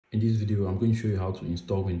In this video, I'm going to show you how to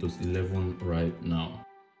install Windows 11 right now.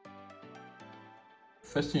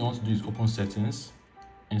 First thing you want to do is open settings.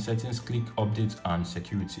 In settings, click update and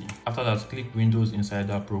security. After that, click Windows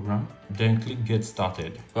Insider program, then click get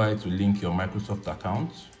started. Go ahead to link your Microsoft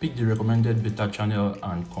account, pick the recommended beta channel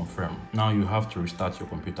and confirm. Now you have to restart your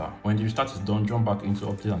computer. When the restart is done, jump back into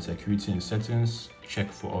update and security in settings, check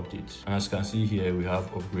for updates. And as you can see here, we have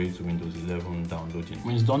upgrade to Windows 11 downloading.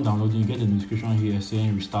 When it's done downloading, you get the notification here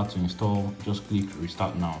saying restart to install. Just click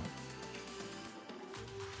restart now.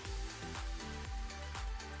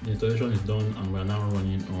 The installation is done and we are now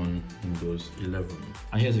running on Windows 11.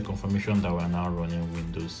 And here's a confirmation that we are now running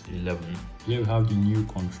Windows 11. Here we have the new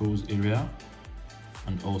controls area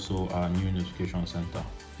and also our new notification center.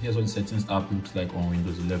 Here's what the settings app looks like on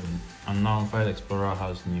Windows 11. And now File Explorer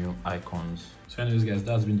has new icons. So anyways guys,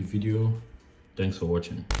 that's been the video. Thanks for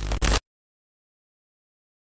watching.